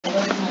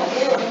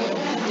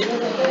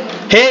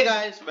Hey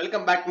guys,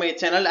 welcome back to my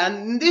channel,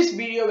 and in this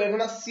video we're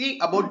gonna see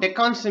about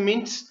Deccan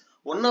Cements,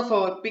 one of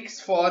our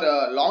picks for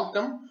long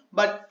term.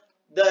 But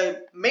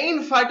the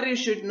main factor you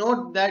should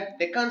note that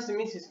Deccan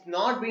Cements is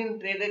not being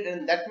traded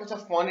in that much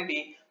of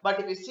quantity.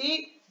 But if you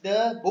see,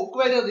 the book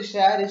value of the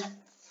share is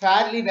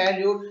fairly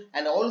valued,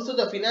 and also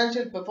the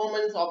financial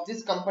performance of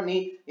this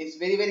company is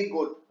very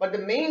good. But the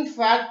main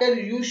factor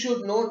you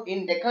should note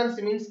in Deccan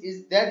Cements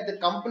is that the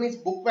company's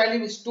book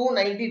value is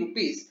 290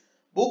 rupees.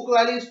 Book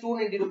value is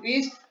 290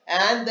 rupees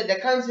and the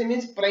Deccan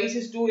Cements price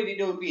is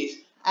 282 rupees.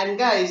 And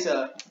guys,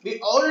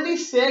 we already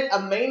said a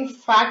main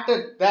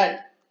factor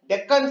that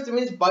Deccan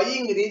Cements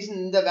buying range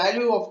in the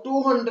value of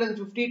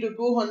 250 to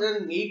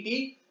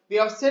 280. We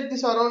have said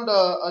this around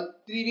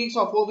 3 weeks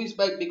or 4 weeks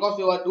back because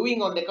we were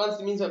doing on Deccan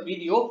Cements a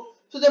video.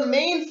 So the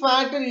main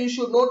factor you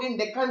should note in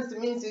Deccan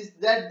Cements is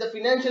that the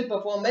financial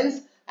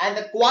performance and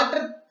the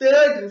quarter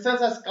third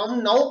results has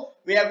come now.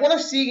 We are going to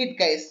see it,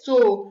 guys.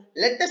 So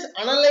let us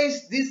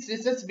analyze these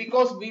results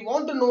because we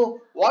want to know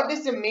what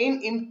is the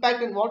main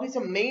impact and what is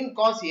the main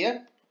cause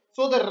here.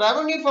 So the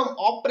revenue from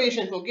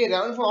operations, okay,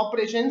 revenue from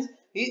operations,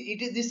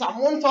 these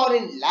amounts are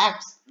in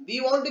lakhs.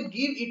 We want to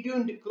give it to you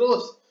into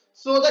crores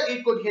so that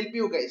it could help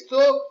you guys.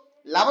 So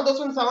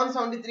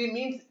 11,773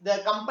 means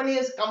the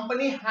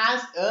company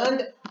has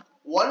earned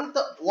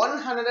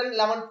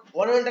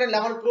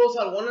 111 crores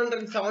or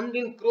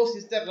 117 crores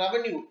is the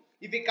revenue.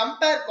 If we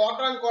compare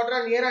quarter on quarter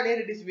and year,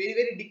 it is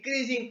very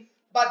decreasing.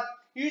 But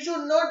you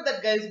should note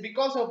that, guys,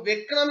 because of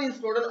economy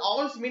slowdown,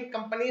 all cement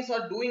companies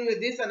are doing with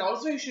this, and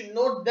also you should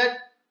note that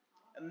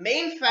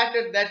main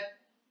factor that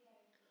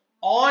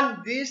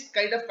on this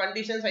kind of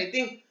conditions, I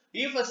think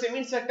if a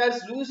cement sector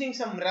is losing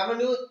some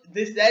revenue,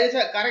 there is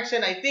a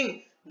correction. I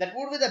think that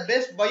would be the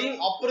best buying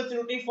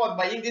opportunity for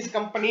buying this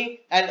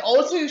company. And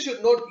also you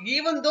should note,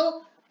 even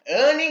though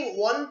earning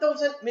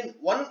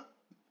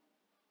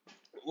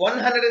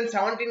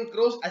 117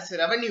 crores as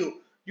revenue,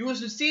 you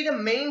should see the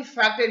main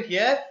factor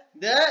here.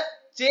 The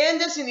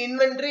changes in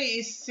inventory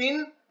is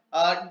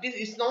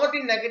is not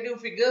in negative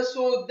figures,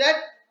 so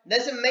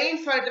that's a main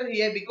factor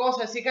here, because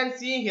as you can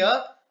see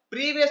here,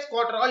 previous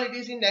quarter all it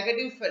is in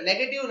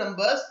negative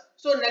numbers.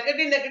 So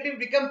negative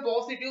become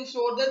positive,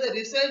 so that the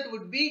result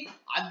would be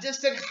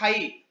adjusted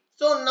high.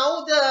 So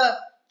now the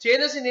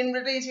changes in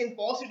inventory is in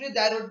positive,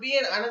 there would be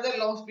another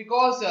loss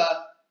because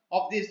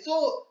of this.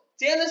 So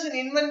changes in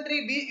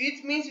inventory,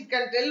 which means it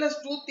can tell us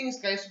two things,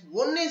 guys.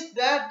 One is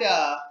that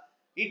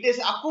it is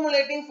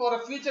accumulating for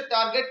a future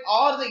target,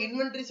 or the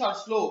inventories are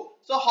slow.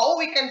 So how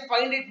we can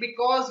find it?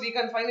 Because we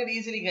can find it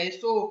easily, guys.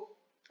 So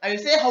I will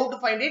say how to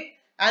find it.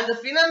 And the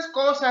finance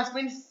cost has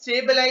been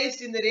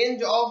stabilized in the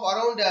range of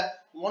around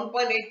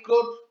 1.8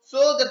 crore.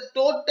 So the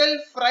total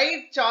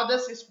freight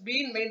charges is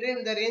being maintained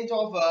in the range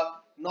of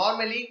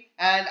normally,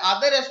 and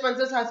other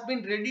expenses has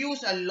been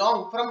reduced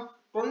along from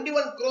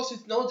 21 crores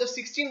is now just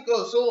 16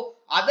 crores. So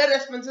other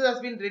expenses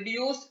has been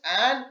reduced,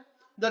 and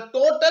the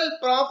total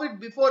profit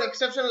before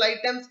exceptional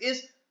items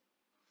is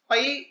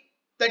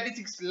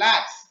 536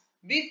 lakhs,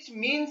 which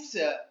means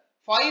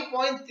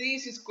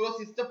 5.36 crores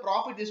is the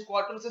profit this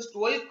quarter versus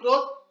 12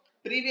 crores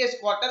previous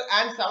quarter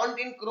and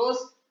 17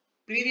 crores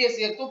previous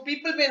year. So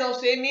people may now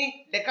say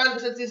me Deccan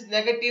results is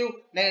negative,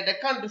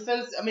 Deccan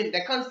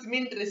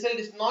Cement result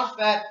is not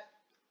fair.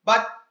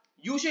 But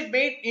you should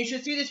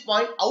see this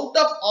point. Out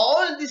of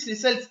all these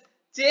results,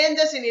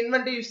 changes in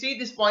inventory, you see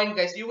this point,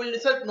 guys. You will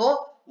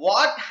know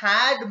what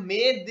had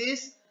made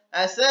this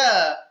as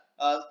a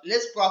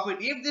less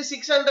profit. If the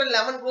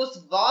 611 crores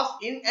was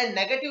in a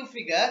negative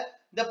figure,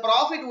 the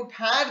profit would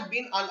have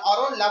been on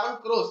around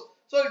 11 crores.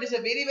 So it is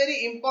a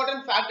very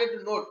important factor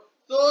to note.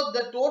 So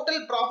the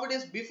total profit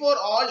is before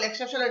all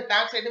exception and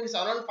tax item is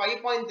around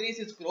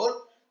 5.36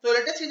 crore. So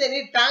let us see the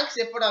any tax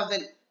effort as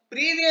well.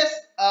 Previous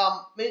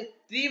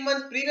 3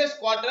 months previous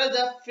quarter,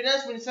 the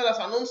finance minister has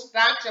announced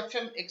tax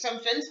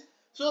exemptions,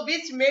 so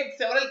which made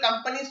several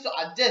companies to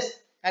adjust.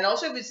 And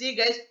also if we see,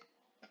 guys,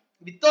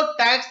 without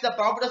tax the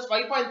profit was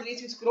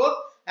 5.36 crore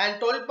and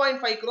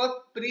 12.5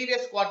 crore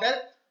previous quarter.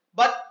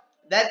 But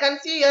there can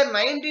see here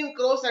 19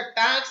 crores a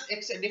tax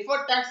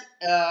deferred tax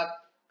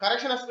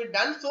correction has been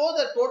done, so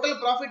the total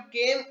profit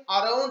came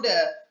around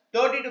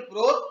 32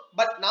 crore.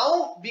 But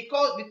now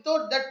because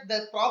without that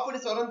the profit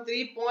is around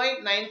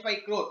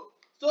 3.95 crore.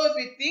 So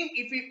if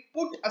we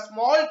put a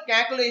small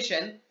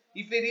calculation,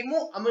 if we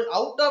remove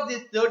out of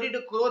this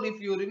 32 crore, if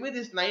you remove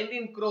this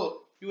 19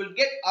 crore, you will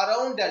get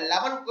around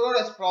 11 crore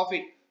as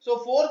profit.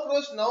 So 4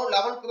 crores now,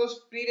 11 crores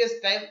previous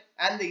time,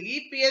 and the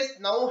EPS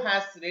now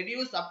has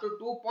reduced up to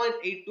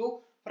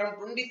 2.82 from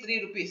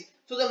 23 rupees.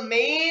 So the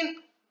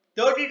main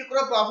 32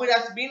 crore profit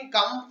has been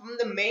come from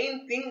the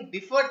main thing,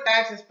 deferred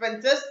tax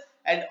expenses,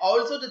 and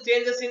also the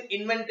changes in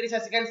inventories.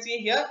 As you can see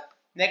here,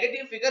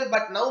 negative figure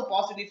but now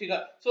positive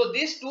figure. So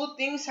these two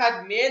things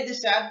had made the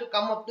share to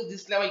come up to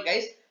this level,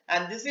 guys.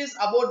 And this is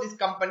about this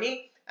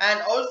company.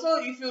 And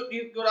also if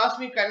you could ask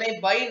me, can I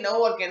buy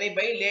now or can I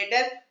buy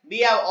later?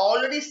 We have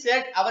already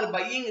set our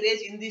buying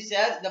range in this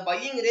share. The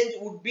buying range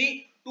would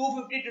be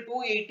 250 to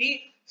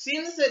 280.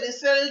 since the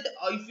result,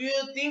 if you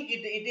think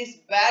it is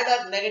bad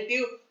or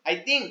negative, I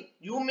think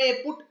you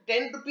may put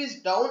 10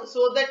 rupees down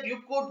so that you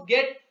could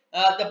get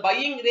the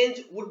buying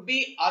range would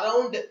be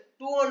around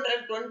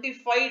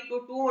 225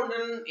 to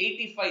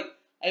 285.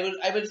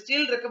 I will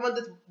still recommend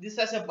this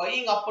as a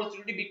buying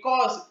opportunity,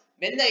 because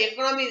when the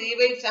economy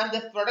revives and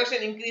the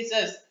production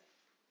increases,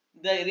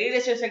 the real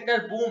estate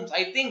sector booms,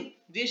 I think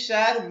this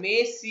share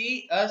may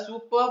see a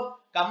superb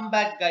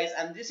comeback, guys.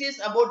 And this is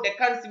about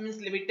Deccan Cements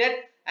Limited.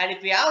 And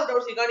if you have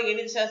doubts regarding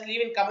any shares,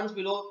 leave in comments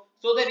below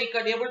so that we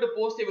can able to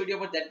post a video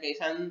about that, guys.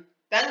 And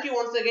thank you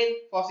once again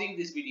for seeing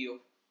this video.